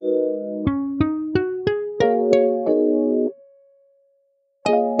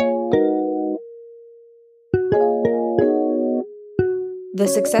The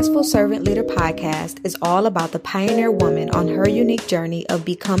Successful Servant Leader podcast is all about the pioneer woman on her unique journey of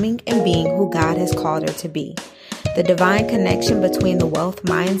becoming and being who God has called her to be. The divine connection between the wealth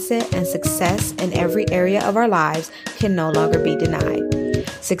mindset and success in every area of our lives can no longer be denied.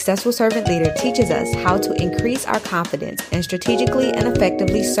 Successful Servant Leader teaches us how to increase our confidence and strategically and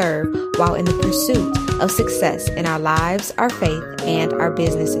effectively serve while in the pursuit of success in our lives, our faith, and our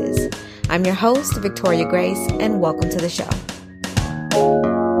businesses. I'm your host, Victoria Grace, and welcome to the show.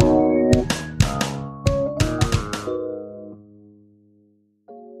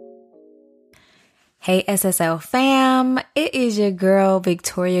 Hey SSL fam, it is your girl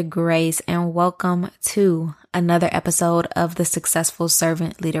Victoria Grace and welcome to another episode of the Successful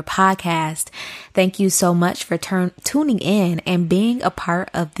Servant Leader podcast. Thank you so much for tuning in and being a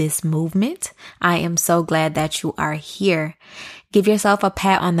part of this movement. I am so glad that you are here. Give yourself a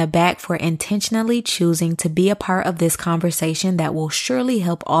pat on the back for intentionally choosing to be a part of this conversation that will surely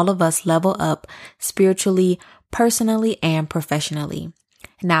help all of us level up spiritually, personally, and professionally.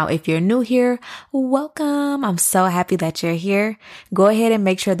 Now, if you're new here, welcome. I'm so happy that you're here. Go ahead and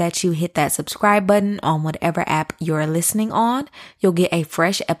make sure that you hit that subscribe button on whatever app you're listening on. You'll get a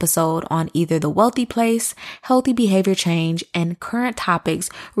fresh episode on either the wealthy place, healthy behavior change, and current topics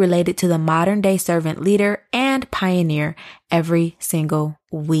related to the modern day servant leader and pioneer every single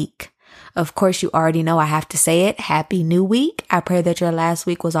week. Of course, you already know I have to say it. Happy New Week. I pray that your last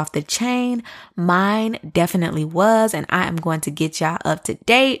week was off the chain. Mine definitely was, and I am going to get y'all up to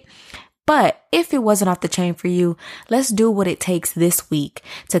date. But if it wasn't off the chain for you, let's do what it takes this week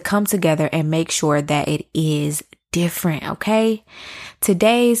to come together and make sure that it is different, okay?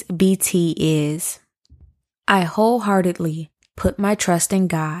 Today's BT is, I wholeheartedly put my trust in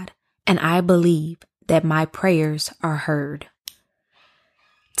God, and I believe that my prayers are heard.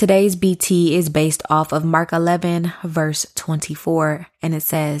 Today's BT is based off of Mark 11, verse 24, and it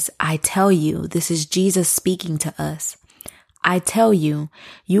says, I tell you, this is Jesus speaking to us. I tell you,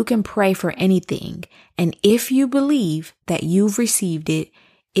 you can pray for anything, and if you believe that you've received it,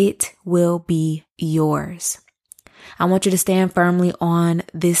 it will be yours. I want you to stand firmly on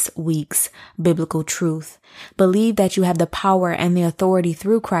this week's biblical truth. Believe that you have the power and the authority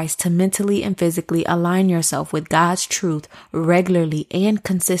through Christ to mentally and physically align yourself with God's truth regularly and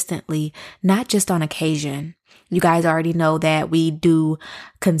consistently, not just on occasion. You guys already know that we do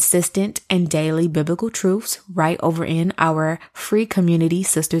consistent and daily biblical truths right over in our free community,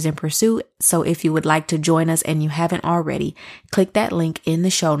 Sisters in Pursuit. So if you would like to join us and you haven't already, click that link in the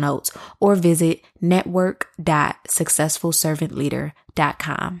show notes or visit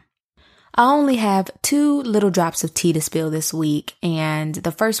network.successfulservantleader.com. I only have 2 little drops of tea to spill this week, and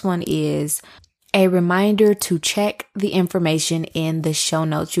the first one is a reminder to check the information in the show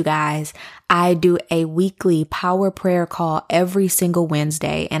notes, you guys. I do a weekly power prayer call every single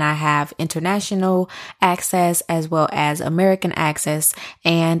Wednesday, and I have international access as well as American access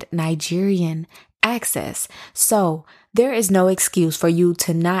and Nigerian access. So there is no excuse for you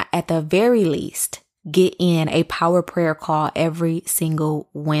to not, at the very least, get in a power prayer call every single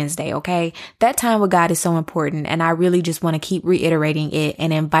Wednesday, okay? That time with God is so important, and I really just want to keep reiterating it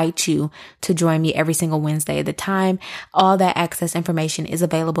and invite you to join me every single Wednesday. The time, all that access information is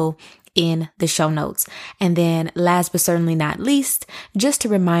available in the show notes. And then last but certainly not least, just to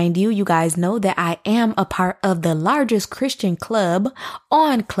remind you, you guys know that I am a part of the largest Christian club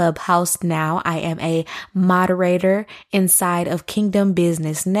on Clubhouse now. I am a moderator inside of Kingdom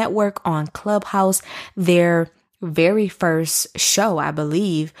Business Network on Clubhouse. Their very first show, I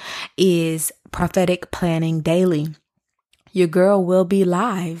believe, is Prophetic Planning Daily. Your girl will be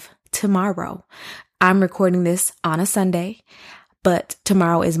live tomorrow. I'm recording this on a Sunday, but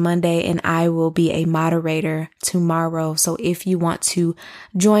tomorrow is Monday and I will be a moderator tomorrow. So if you want to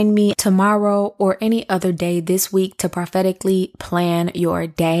join me tomorrow or any other day this week to prophetically plan your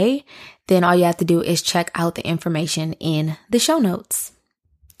day, then all you have to do is check out the information in the show notes.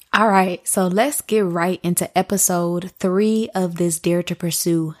 All right, so let's get right into episode 3 of this Dare to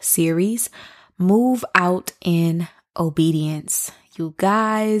Pursue series, Move Out in Obedience. You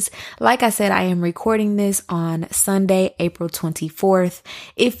guys, like I said, I am recording this on Sunday, April 24th.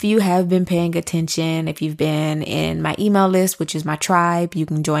 If you have been paying attention, if you've been in my email list, which is my tribe, you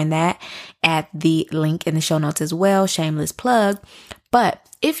can join that at the link in the show notes as well. Shameless plug. But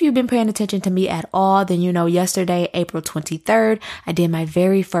if you've been paying attention to me at all, then you know yesterday, April 23rd, I did my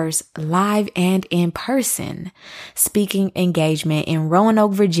very first live and in-person speaking engagement in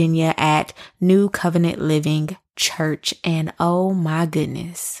Roanoke, Virginia at New Covenant Living Church. And oh my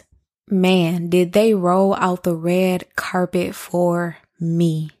goodness, man, did they roll out the red carpet for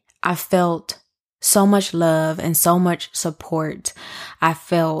me. I felt so much love and so much support. I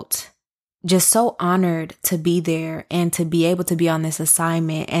felt just so honored to be there and to be able to be on this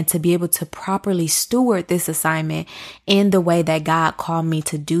assignment and to be able to properly steward this assignment in the way that God called me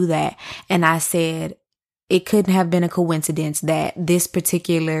to do that. And I said, it couldn't have been a coincidence that this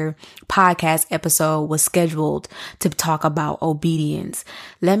particular podcast episode was scheduled to talk about obedience.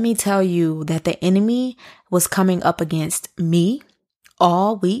 Let me tell you that the enemy was coming up against me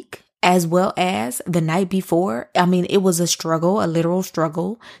all week, as well as the night before. I mean, it was a struggle, a literal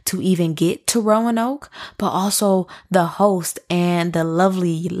struggle to even get to Roanoke, but also the host and the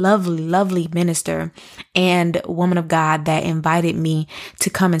lovely, lovely, lovely minister and woman of God that invited me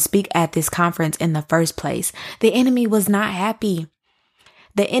to come and speak at this conference in the first place. The enemy was not happy.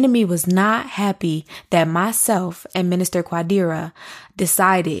 The enemy was not happy that myself and Minister Quadira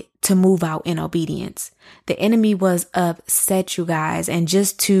decided to move out in obedience. The enemy was upset, you guys. And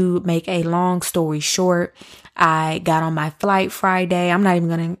just to make a long story short, I got on my flight Friday. I'm not even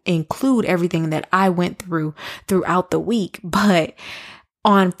going to include everything that I went through throughout the week, but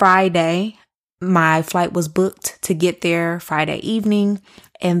on Friday, my flight was booked to get there Friday evening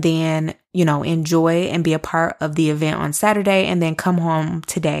and then, enjoy and be a part of the event on Saturday and then come home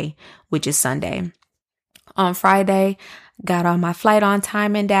today, which is Sunday. On Friday, got on my flight on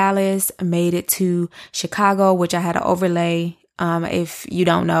time in Dallas, made it to Chicago, which I had to overlay. If you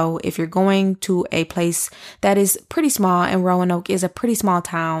don't know, if you're going to a place that is pretty small, and Roanoke is a pretty small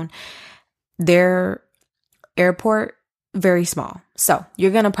town, their airport, very small. So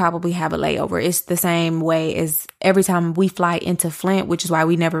you're going to probably have a layover. It's the same way as every time we fly into Flint, which is why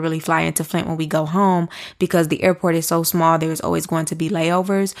we never really fly into Flint when we go home, because the airport is so small. There's always going to be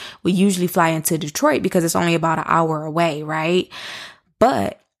layovers. We usually fly into Detroit because it's only about an hour away, right?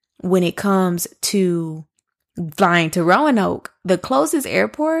 But when it comes to flying to Roanoke, the closest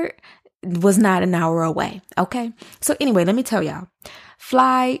airport was not an hour away. Okay. So anyway, let me tell y'all,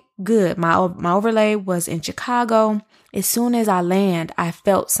 fly good. My overlay was in Chicago. As soon as I land, I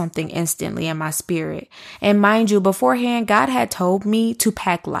felt something instantly in my spirit. And mind you, beforehand, God had told me to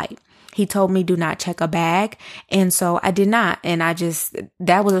pack light. He told me do not check a bag. And so I did not. And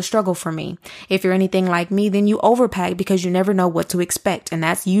that was a struggle for me. If you're anything like me, then you overpack because you never know what to expect. And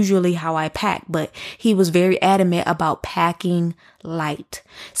that's usually how I pack. But he was very adamant about packing light.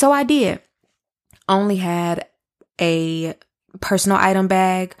 So I did. Only had a personal item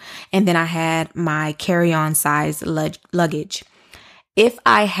bag, and then I had my carry-on size luggage. If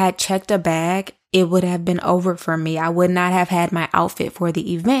I had checked a bag, it would have been over for me. I would not have had my outfit for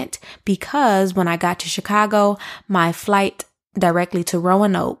the event because when I got to Chicago, my flight directly to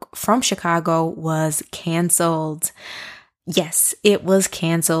Roanoke from Chicago was canceled. Yes, it was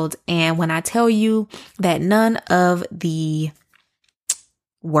canceled. And when I tell you that none of the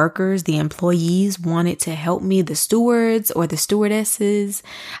workers, the employees wanted to help me, the stewards or the stewardesses,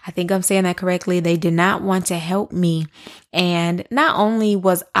 I think I'm saying that correctly, they did not want to help me. And not only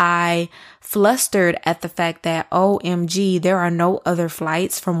was I flustered at the fact that, OMG, there are no other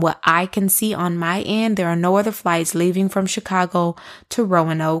flights from what I can see on my end. There are no other flights leaving from Chicago to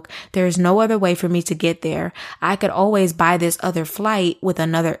Roanoke. There's no other way for me to get there. I could always buy this other flight with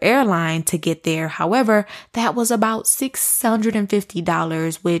another airline to get there. However, that was about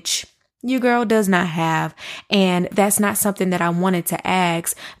 $650, which your girl does not have. And that's not something that I wanted to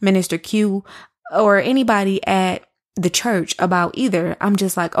ask Minister Q or anybody at the church about either. I'm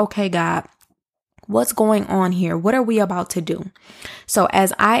just like, okay, God, what's going on here? What are we about to do? So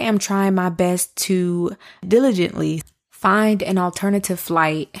as I am trying my best to diligently find an alternative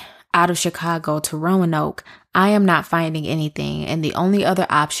flight out of Chicago to Roanoke, I am not finding anything. And the only other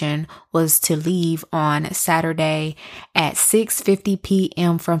option was to leave on Saturday at 6:50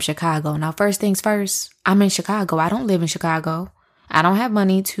 p.m. from Chicago. Now, first things first, I'm in Chicago. I don't live in Chicago. I don't have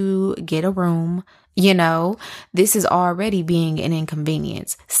money to get a room. This is already being an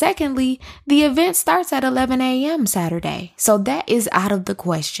inconvenience. Secondly, the event starts at 11 a.m. Saturday. So that is out of the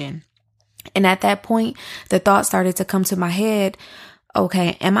question. And at that point, the thought started to come to my head,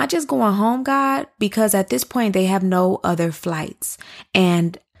 okay, am I just going home, God? Because at this point, they have no other flights.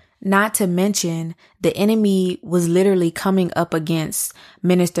 And not to mention, the enemy was literally coming up against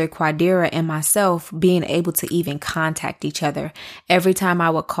Minister Quadira and myself being able to even contact each other. Every time I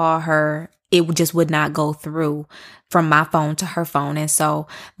would call her, it just would not go through from my phone to her phone. And so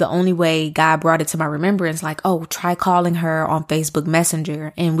the only way God brought it to my remembrance, like, try calling her on Facebook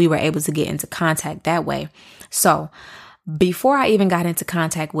Messenger. And we were able to get into contact that way. So before I even got into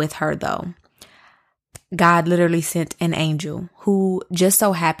contact with her, though, God literally sent an angel who just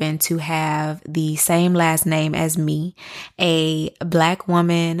so happened to have the same last name as me, a Black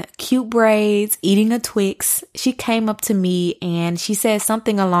woman, cute braids, eating a Twix. She came up to me and she said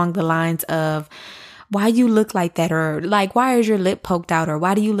something along the lines of, why you look like that? Or like, why is your lip poked out? Or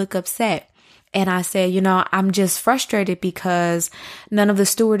why do you look upset? And I said, I'm just frustrated because none of the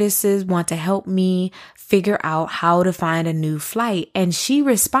stewardesses want to help me figure out how to find a new flight. And she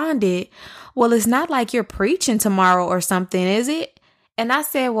responded, well, it's not like you're preaching tomorrow or something, is it? And I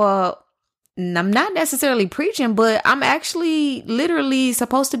said, well, I'm not necessarily preaching, but I'm actually literally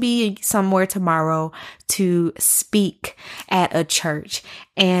supposed to be somewhere tomorrow to speak at a church.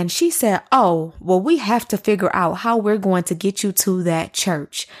 And she said, oh, well, we have to figure out how we're going to get you to that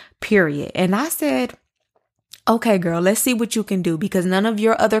church, period. And I said, okay, girl, let's see what you can do, because none of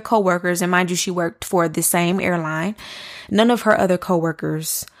your other coworkers, and mind you, she worked for the same airline, none of her other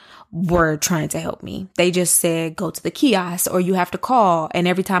coworkers were trying to help me. They just said, go to the kiosk or you have to call. And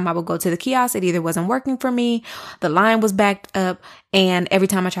every time I would go to the kiosk, it either wasn't working for me, the line was backed up, and every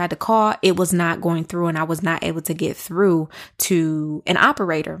time I tried to call, it was not going through and I was not able to get through to an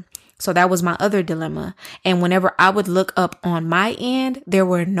operator. So that was my other dilemma. And whenever I would look up on my end, there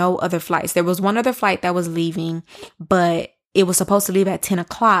were no other flights. There was one other flight that was leaving, but it was supposed to leave at 10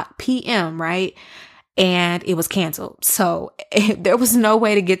 o'clock p.m., right? And it was canceled. So there was no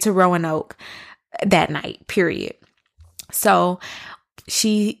way to get to Roanoke that night, period. So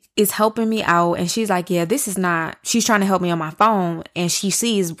she is helping me out and she's like, yeah, she's trying to help me on my phone and she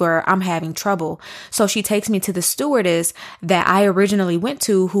sees where I'm having trouble. So she takes me to the stewardess that I originally went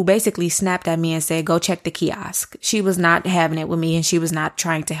to, who basically snapped at me and said, go check the kiosk. She was not having it with me and she was not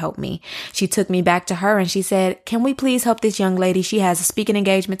trying to help me. She took me back to her and she said, can we please help this young lady? She has a speaking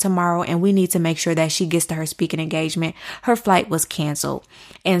engagement tomorrow and we need to make sure that she gets to her speaking engagement. Her flight was canceled.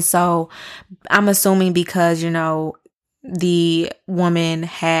 And so I'm assuming because, the woman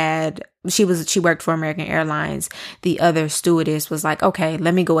she worked for American Airlines. The other stewardess was like, okay,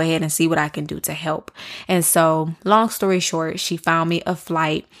 let me go ahead and see what I can do to help. And so long story short, she found me a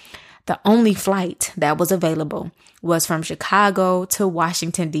flight. The only flight that was available was from Chicago to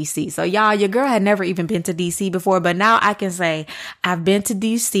Washington, D.C. So y'all, your girl had never even been to D.C. before, but now I can say I've been to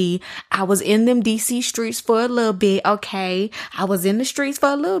D.C. I was in them D.C. streets for a little bit. Okay. I was in the streets for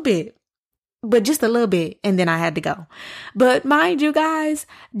a little bit. But just a little bit, and then I had to go. But mind you guys,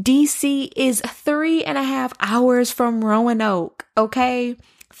 DC is 3.5 hours from Roanoke, okay?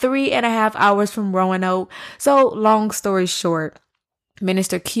 3.5 hours from Roanoke. So long story short,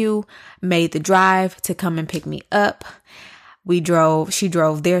 Minister Q made the drive to come and pick me up. She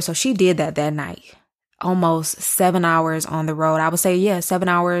drove there, so she did that night. Almost 7 hours on the road. I would say, 7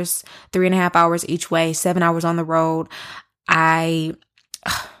 hours, 3.5 hours each way, 7 hours on the road.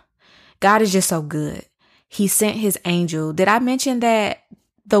 God is just so good. He sent his angel. Did I mention that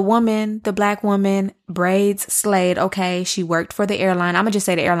the Black woman, braids, slayed? Okay, she worked for the airline. I'm going to just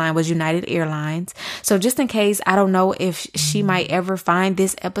say the airline was United Airlines. So just in case, I don't know if she might ever find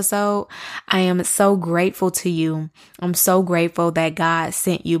this episode, I am so grateful to you. I'm so grateful that God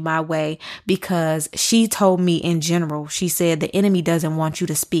sent you my way, because she told me in general, she said the enemy doesn't want you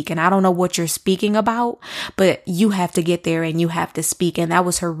to speak. And I don't know what you're speaking about, but you have to get there and you have to speak. And that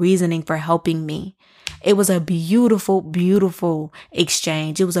was her reasoning for helping me. It was a beautiful, beautiful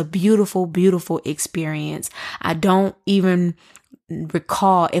exchange. It was a beautiful, beautiful experience. I don't even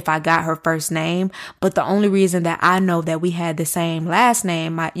recall if I got her first name, but the only reason that I know that we had the same last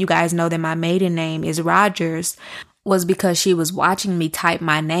name, you guys know that my maiden name is Rogers, was because she was watching me type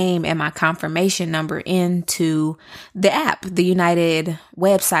my name and my confirmation number into the app, the United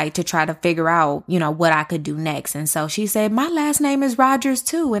website, to try to figure out, what I could do next. And so she said, my last name is Rogers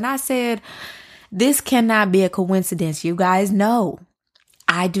too. And I said, this cannot be a coincidence. You guys know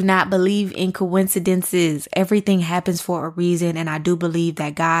I do not believe in coincidences. Everything happens for a reason. And I do believe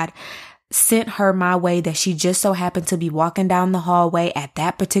that God sent her my way, that she just so happened to be walking down the hallway at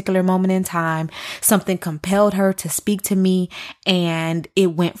that particular moment in time. Something compelled her to speak to me and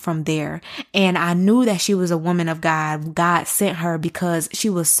it went from there. And I knew that she was a woman of God. God sent her because she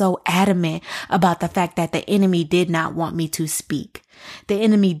was so adamant about the fact that the enemy did not want me to speak. The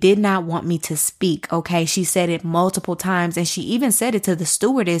enemy did not want me to speak. Okay. She said it multiple times. And she even said it to the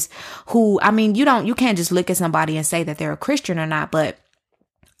stewardess who, you can't just look at somebody and say that they're a Christian or not. But,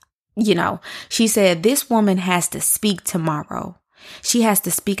 she said, this woman has to speak tomorrow. She has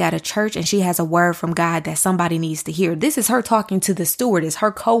to speak at a church and she has a word from God that somebody needs to hear. This is her talking to the stewardess,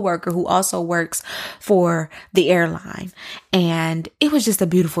 her coworker who also works for the airline. And it was just a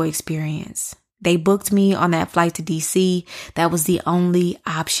beautiful experience. They booked me on that flight to DC. That was the only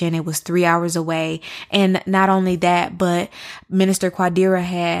option. It was 3 hours away. And not only that, but Minister Quadira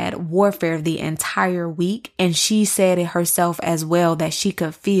had warfare the entire week. And she said it herself as well that she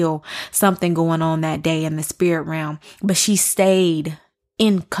could feel something going on that day in the spirit realm. But she stayed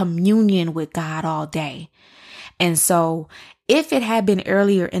in communion with God all day. And so if it had been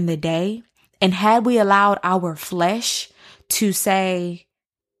earlier in the day, and had we allowed our flesh to say,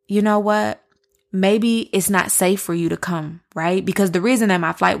 you know what? Maybe it's not safe for you to come, right? Because the reason that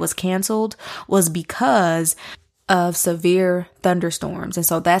my flight was canceled was because of severe thunderstorms. And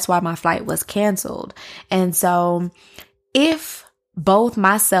so that's why my flight was canceled. And so if both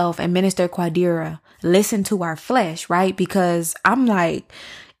myself and Minister Quadira listen to our flesh, right? Because I'm like,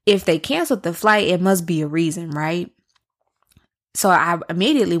 if they canceled the flight, it must be a reason, right? So I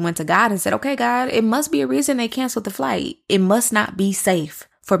immediately went to God and said, okay, God, it must be a reason they canceled the flight. It must not be safe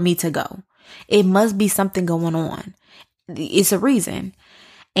for me to go. It must be something going on. It's a reason.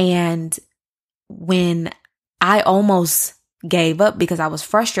 And when I almost gave up because I was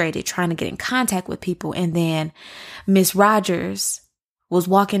frustrated trying to get in contact with people, and then Miss Rogers was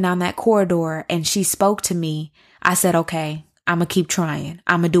walking down that corridor and she spoke to me, I said, okay, I'm going to keep trying.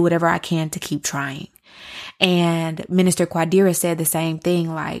 I'm going to do whatever I can to keep trying. And Minister Quadira said the same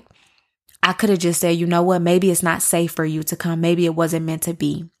thing. Like, I could have just said, you know what, maybe it's not safe for you to come. Maybe it wasn't meant to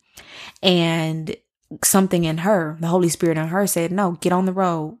be. And something in her, the Holy Spirit in her said, no, get on the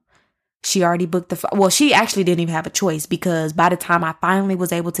road. She already booked well, she actually didn't even have a choice, because by the time I finally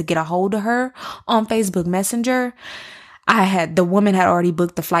was able to get a hold of her on Facebook Messenger, the woman had already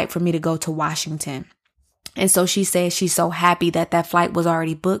booked the flight for me to go to Washington. And so she said she's so happy that that flight was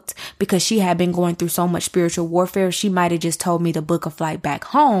already booked, because she had been going through so much spiritual warfare. She might have just told me to book a flight back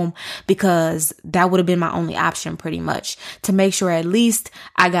home, because that would have been my only option pretty much, to make sure at least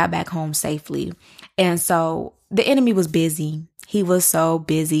I got back home safely. And so the enemy was busy. He was so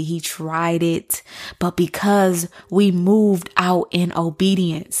busy. He tried it. But because we moved out in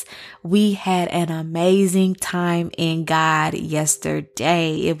obedience, we had an amazing time in God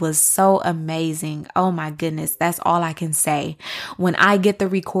yesterday. It was so amazing. Oh my goodness. That's all I can say. When I get the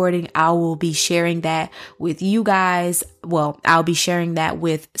recording, I will be sharing that with you guys. Well, I'll be sharing that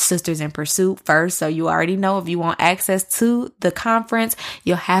with Sisters in Pursuit first. So you already know, if you want access to the conference,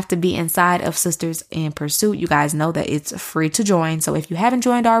 you'll have to be inside of Sisters in Pursuit. You guys know that it's free to join. So if you haven't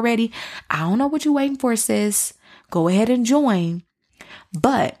joined already, I don't know what you're waiting for, sis. Go ahead and join.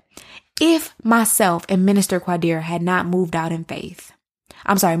 But if myself and Minister Quadira had not moved out in faith,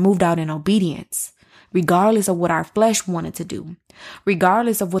 moved out in obedience, regardless of what our flesh wanted to do,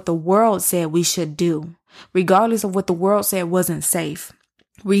 regardless of what the world said we should do, regardless of what the world said wasn't safe,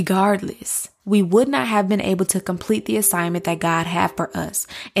 regardless, we would not have been able to complete the assignment that God had for us.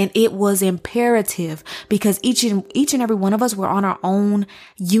 And it was imperative, because each and every one of us were on our own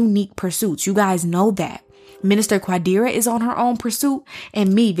unique pursuits. You guys know that. Minister Quadira is on her own pursuit,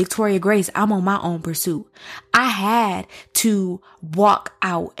 and me, Victoria Grace, I'm on my own pursuit. I had to walk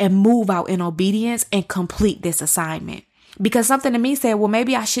out and move out in obedience and complete this assignment, because something in me said, well,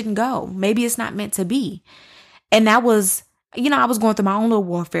 maybe I shouldn't go. Maybe it's not meant to be. And that was, I was going through my own little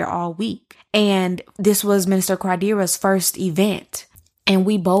warfare all week. And this was Minister Quadira's first event. And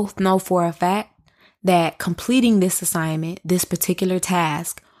we both know for a fact that completing this assignment, this particular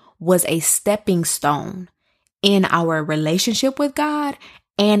task, was a stepping stone in our relationship with God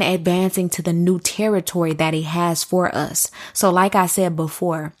and advancing to the new territory that He has for us. So like I said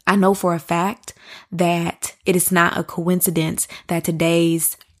before, I know for a fact that it is not a coincidence that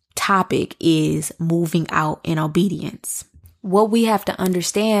today's topic is moving out in obedience. What we have to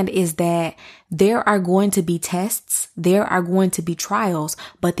understand is that there are going to be tests, there are going to be trials,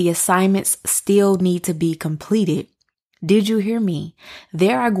 but the assignments still need to be completed. Did you hear me?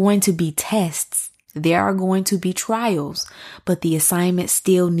 There are going to be tests, there are going to be trials, but the assignment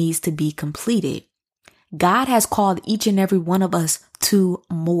still needs to be completed. God has called each and every one of us to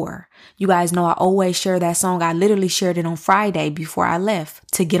more. You guys know I always share that song. I literally shared it on Friday before I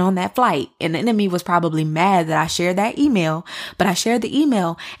left to get on that flight. And the enemy was probably mad that I shared that email, but I shared the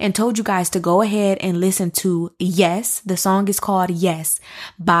email and told you guys to go ahead and listen to Yes. The song is called Yes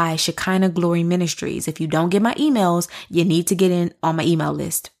by Shekinah Glory Ministries. If you don't get my emails, you need to get in on my email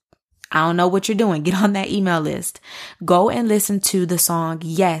list. I don't know what you're doing. Get on that email list. Go and listen to the song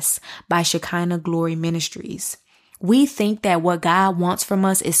Yes by Shekinah Glory Ministries. We think that what God wants from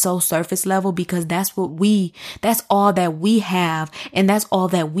us is so surface level, because that's all that we have. And that's all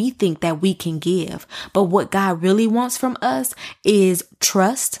that we think that we can give. But what God really wants from us is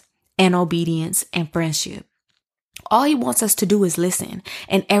trust and obedience and friendship. All he wants us to do is listen,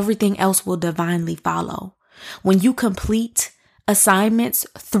 and everything else will divinely follow. When you complete assignments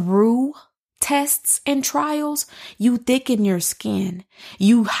through tests and trials, you thicken your skin.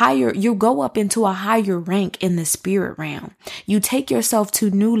 You go up into a higher rank in the spirit realm. You take yourself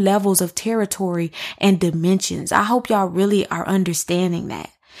to new levels of territory and dimensions. I hope y'all really are understanding that.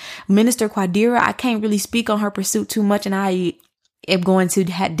 Minister Quadira, I can't really speak on her pursuit too much, and I am going to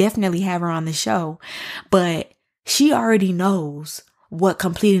definitely have her on the show, but she already knows what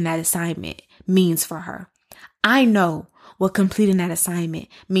completing that assignment means for her. I know what completing that assignment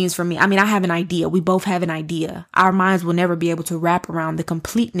means for me. I mean, I have an idea. We both have an idea. Our minds will never be able to wrap around the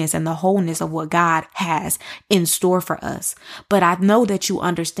completeness and the wholeness of what God has in store for us. But I know that you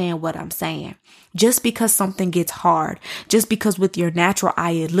understand what I'm saying. Just because something gets hard, just because with your natural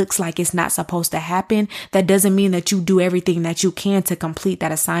eye it looks like it's not supposed to happen, that doesn't mean that you do everything that you can to complete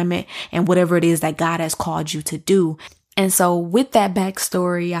that assignment and whatever it is that God has called you to do. And so with that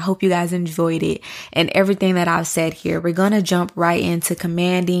backstory, I hope you guys enjoyed it and everything that I've said here. We're going to jump right into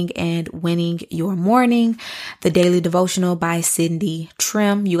Commanding and Winning Your Morning, the daily devotional by Cindy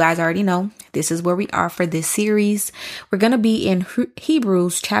Trim. You guys already know this is where we are for this series. We're going to be in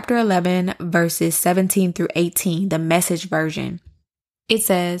Hebrews chapter 11, verses 17 through 18, the Message version. It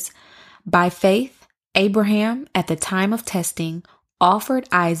says, "By faith, Abraham at the time of testing offered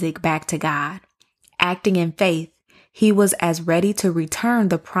Isaac back to God. Acting in faith, he was as ready to return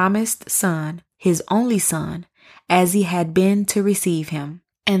the promised son, his only son, as he had been to receive him.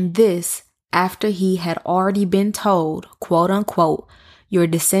 And this after he had already been told, quote unquote, your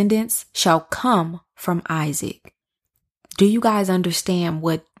descendants shall come from Isaac." Do you guys understand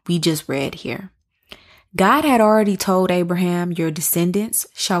what we just read here? God had already told Abraham, your descendants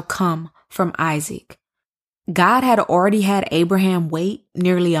shall come from Isaac. God had already had Abraham wait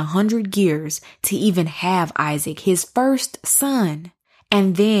nearly 100 years to even have Isaac, his first son.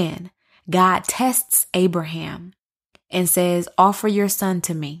 And then God tests Abraham and says, offer your son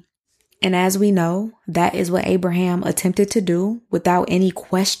to me. And as we know, that is what Abraham attempted to do without any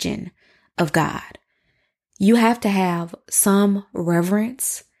question of God. You have to have some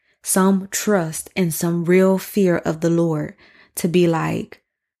reverence, some trust, and some real fear of the Lord to be like,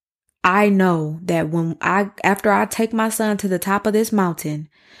 I know that after I take my son to the top of this mountain,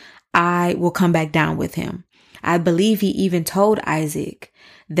 I will come back down with him. I believe he even told Isaac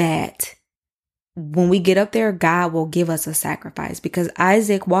that when we get up there, God will give us a sacrifice, because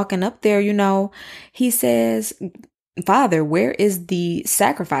Isaac walking up there, he says, Father, where is the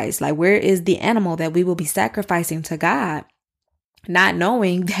sacrifice? Like, where is the animal that we will be sacrificing to God? Not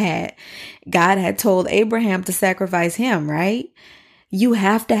knowing that God had told Abraham to sacrifice him, right? You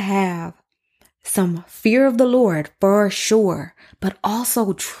have to have some fear of the Lord for sure, but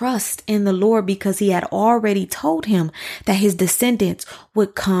also trust in the Lord, because he had already told him that his descendants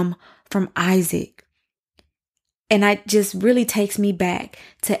would come from Isaac. And that just really takes me back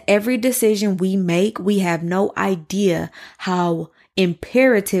to every decision we make. We have no idea how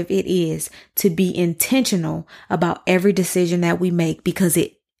imperative it is to be intentional about every decision that we make, because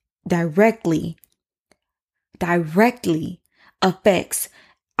it directly affects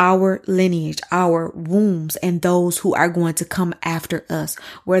our lineage, our wombs, and those who are going to come after us,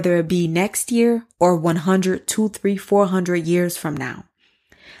 whether it be next year or 100, 200, 300, 400 years from now.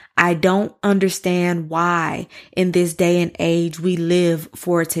 I don't understand why in this day and age we live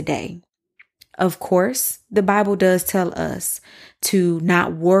for today. Of course, the Bible does tell us to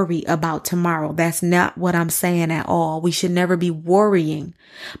not worry about tomorrow. That's not what I'm saying at all. We should never be worrying,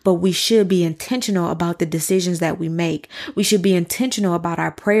 but we should be intentional about the decisions that we make. We should be intentional about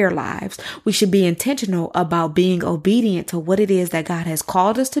our prayer lives. We should be intentional about being obedient to what it is that God has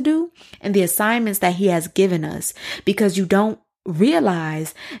called us to do and the assignments that he has given us, because you don't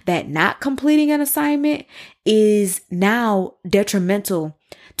realize that not completing an assignment is now detrimental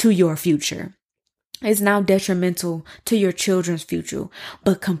to your future. It's now detrimental to your children's future.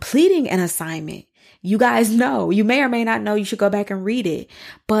 But completing an assignment, you guys know, you may or may not know, you should go back and read it.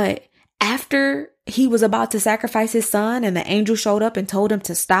 But after he was about to sacrifice his son and the angel showed up and told him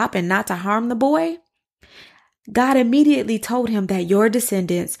to stop and not to harm the boy, God immediately told him that your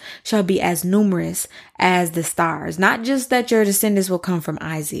descendants shall be as numerous as the stars. Not just that your descendants will come from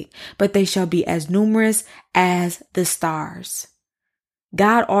Isaac, but they shall be as numerous as the stars.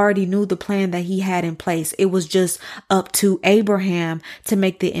 God already knew the plan that he had in place. It was just up to Abraham to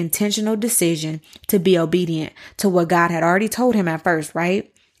make the intentional decision to be obedient to what God had already told him at first, right?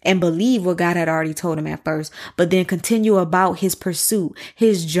 And believe what God had already told him at first, but then continue about his pursuit,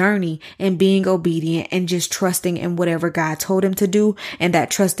 his journey, and being obedient and just trusting in whatever God told him to do, and that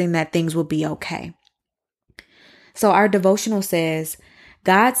trusting that things will be okay. So our devotional says,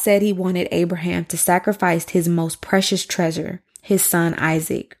 God said he wanted Abraham to sacrifice his most precious treasure, his son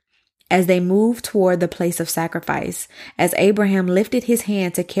Isaac. As they moved toward the place of sacrifice, as Abraham lifted his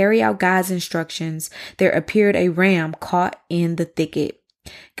hand to carry out God's instructions, there appeared a ram caught in the thicket.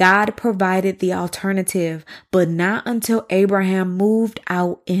 God provided the alternative, but not until Abraham moved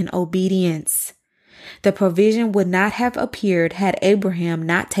out in obedience. The provision would not have appeared had Abraham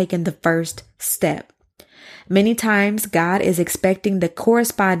not taken the first step. Many times, God is expecting the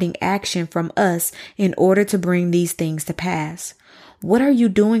corresponding action from us in order to bring these things to pass. What are you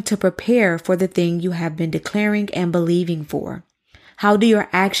doing to prepare for the thing you have been declaring and believing for? How do your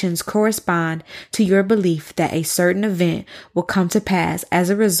actions correspond to your belief that a certain event will come to pass as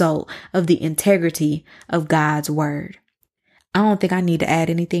a result of the integrity of God's word? I don't think I need to add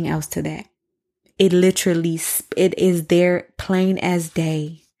anything else to that. It is there plain as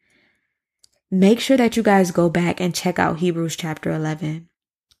day. Make sure that you guys go back and check out Hebrews chapter 11.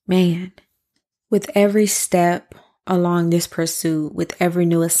 Man, with every step along this pursuit, with every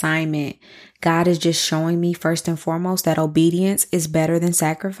new assignment, God is just showing me first and foremost that obedience is better than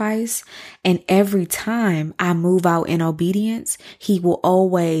sacrifice. And every time I move out in obedience, he will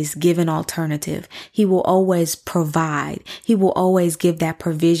always give an alternative. He will always provide. He will always give that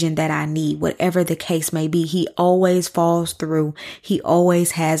provision that I need, whatever the case may be. He always falls through. He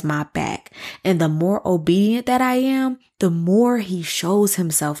always has my back. And the more obedient that I am, the more he shows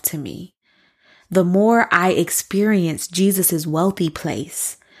himself to me. The more I experience Jesus's wealthy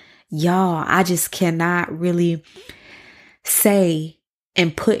place. Y'all, I just cannot really say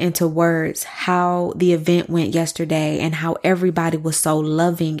and put into words how the event went yesterday and how everybody was so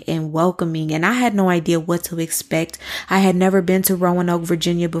loving and welcoming. And I had no idea what to expect. I had never been to Roanoke,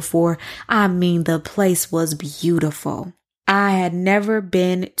 Virginia before. I mean, the place was beautiful. I had never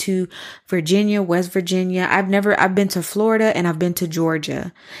been to Virginia, West Virginia. I've been to Florida and I've been to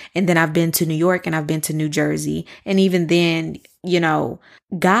Georgia, and then I've been to New York and I've been to New Jersey. And even then,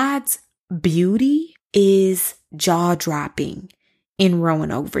 God's beauty is jaw-dropping in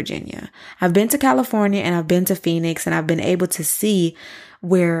Roanoke, Virginia. I've been to California and I've been to Phoenix, and I've been able to see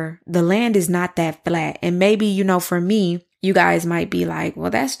where the land is not that flat. And maybe, for me, you guys might be like,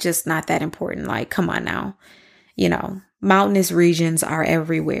 well, that's just not that important. Like, come on now, mountainous regions are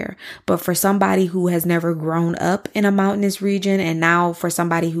everywhere. But for somebody who has never grown up in a mountainous region, and now for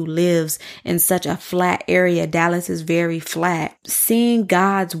somebody who lives in such a flat area, Dallas is very flat, seeing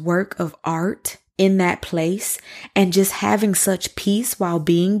God's work of art in that place and just having such peace while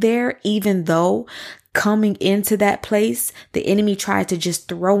being there, even though coming into that place, the enemy tried to just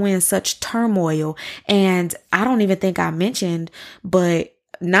throw in such turmoil. And I don't even think I mentioned, but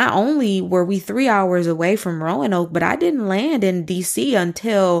not only were we 3 hours away from Roanoke, but I didn't land in DC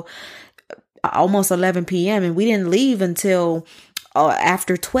until almost 11 p.m. and we didn't leave until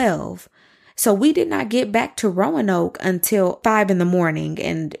after 12. So we did not get back to Roanoke until 5 a.m.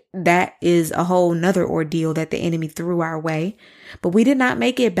 And that is a whole nother ordeal that the enemy threw our way. But we did not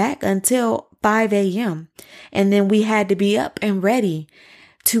make it back until 5 a.m. And then we had to be up and ready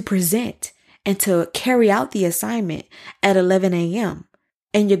to present and to carry out the assignment at 11 a.m.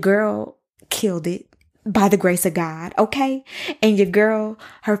 And your girl killed it by the grace of God, okay? And your girl,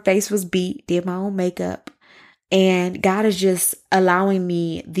 her face was beat, did my own makeup. And God is just allowing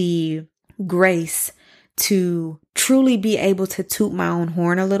me the grace to truly be able to toot my own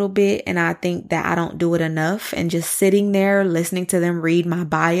horn a little bit. And I think that I don't do it enough. And just sitting there listening to them read my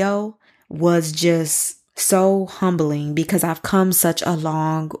bio was just so humbling, because I've come such a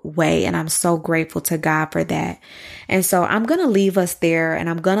long way, and I'm so grateful to God for that. And so I'm going to leave us there, and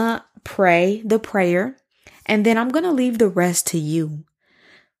I'm going to pray the prayer, and then I'm going to leave the rest to you.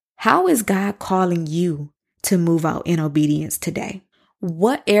 How is God calling you to move out in obedience today?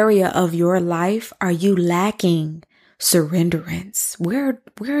 What area of your life are you lacking surrenderance? Where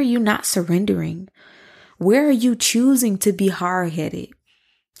are you not surrendering? Where are you choosing to be hard-headed?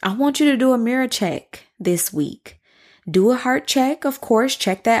 I want you to do a mirror check this week. Do a heart check, of course,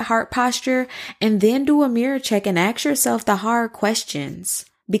 check that heart posture, and then do a mirror check and ask yourself the hard questions,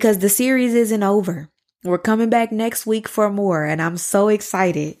 because the series isn't over. We're coming back next week for more, and I'm so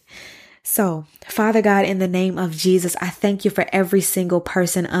excited. So, Father God, in the name of Jesus, I thank you for every single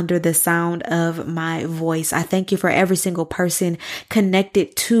person under the sound of my voice. I thank you for every single person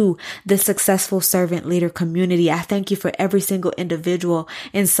connected to the Successful Servant Leader community. I thank you for every single individual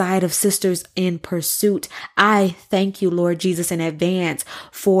inside of Sisters in Pursuit. I thank you, Lord Jesus, in advance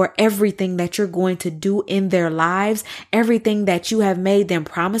for everything that you're going to do in their lives, everything that you have made them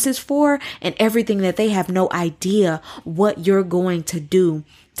promises for, and everything that they have no idea what you're going to do.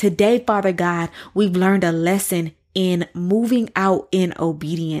 Today, Father God, we've learned a lesson in moving out in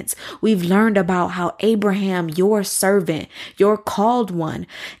obedience. We've learned about how Abraham, your servant, your called one,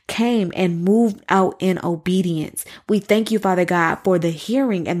 came and moved out in obedience. We thank you, Father God, for the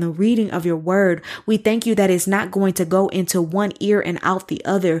hearing and the reading of your word. We thank you that it's not going to go into one ear and out the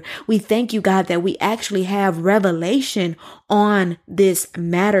other. We thank you, God, that we actually have revelation on this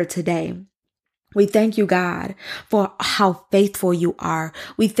matter today. We thank you, God, for how faithful you are.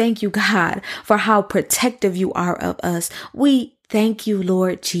 We thank you, God, for how protective you are of us. We thank you,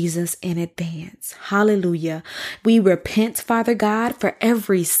 Lord Jesus, in advance. Hallelujah. We repent, Father God, for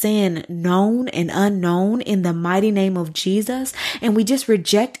every sin known and unknown in the mighty name of Jesus. And we just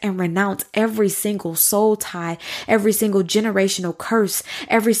reject and renounce every single soul tie, every single generational curse,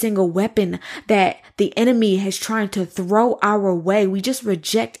 every single weapon that the enemy has trying to throw our way. We just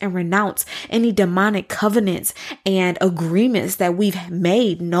reject and renounce any demonic covenants and agreements that we've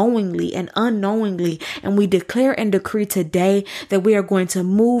made knowingly and unknowingly. And we declare and decree today that we are going to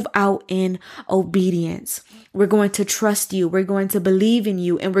move out in obedience. We're going to trust you. We're going to believe in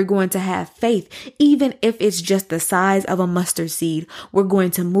you, and we're going to have faith. Even if it's just the size of a mustard seed, we're going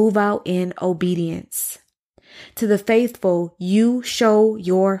to move out in obedience. To the faithful, you show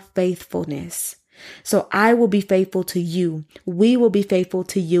your faithfulness. So I will be faithful to you. We will be faithful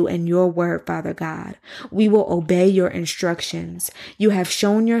to you and your word, Father God. We will obey your instructions. You have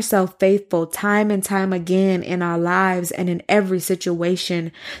shown yourself faithful time and time again in our lives and in every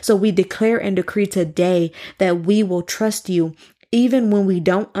situation. So we declare and decree today that we will trust you even when we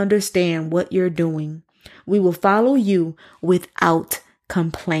don't understand what you're doing. We will follow you without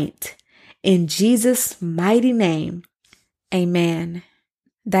complaint. In Jesus' mighty name, amen.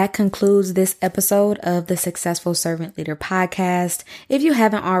 That concludes this episode of the Successful Servant Leader podcast. If you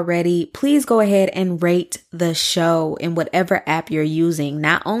haven't already, please go ahead and rate the show in whatever app you're using.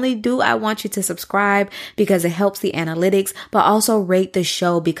 Not only do I want you to subscribe because it helps the analytics, but also rate the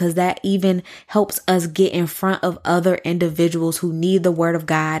show because that even helps us get in front of other individuals who need the word of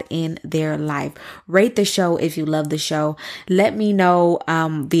God in their life. Rate the show if you love the show. Let me know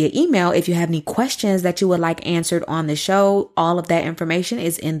via email if you have any questions that you would like answered on the show. All of that information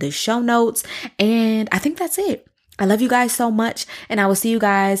is in the show notes. And I think that's it. I love you guys so much. And I will see you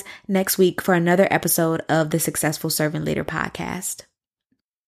guys next week for another episode of the Successful Servant Leader podcast.